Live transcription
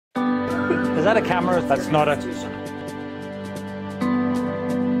Is that a camera? That's not a...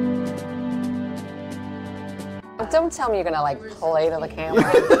 Don't tell me you're gonna, like, play to the camera.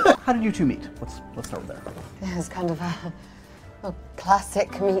 How did you two meet? Let's start with there. It was kind of a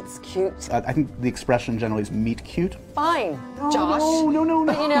classic meets cute. I think the expression generally is meet cute. Fine, Josh. No.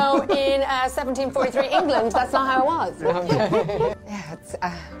 But you know, in 1743 England, that's not how it was. Yeah, it's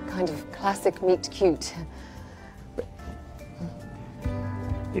kind of classic meet cute.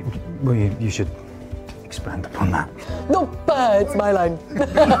 Well, you should expand upon that. No, but it's my line.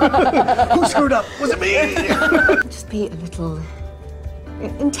 Who screwed up? Was it me? Just be a little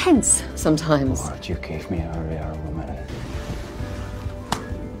intense sometimes. Lord, you gave me a rare woman.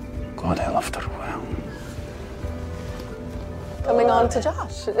 God, I loved her well. Coming on to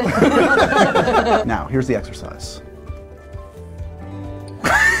Josh. Now, here's the exercise.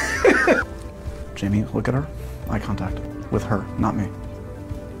 Jamie, look at her. Eye contact. With her, not me.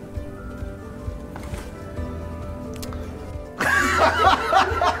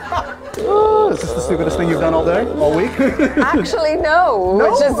 Is this the stupidest thing you've done all day? All week? Actually, no,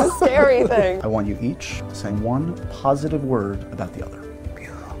 which is a scary thing. I want you each saying one positive word about the other.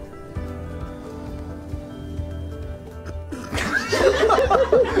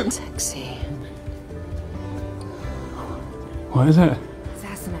 Sexy. What is it?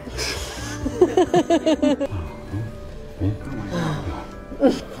 Assassinate.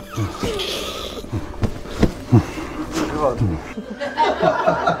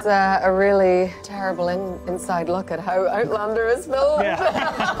 It's a really terrible inside look at how Outlander is filmed.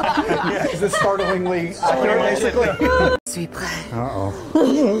 Yeah, is this startlingly accurate, basically? Suis prêt. Uh-oh.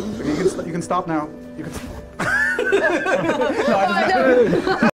 You can stop now. You can. No, I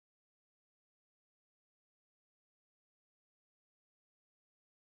just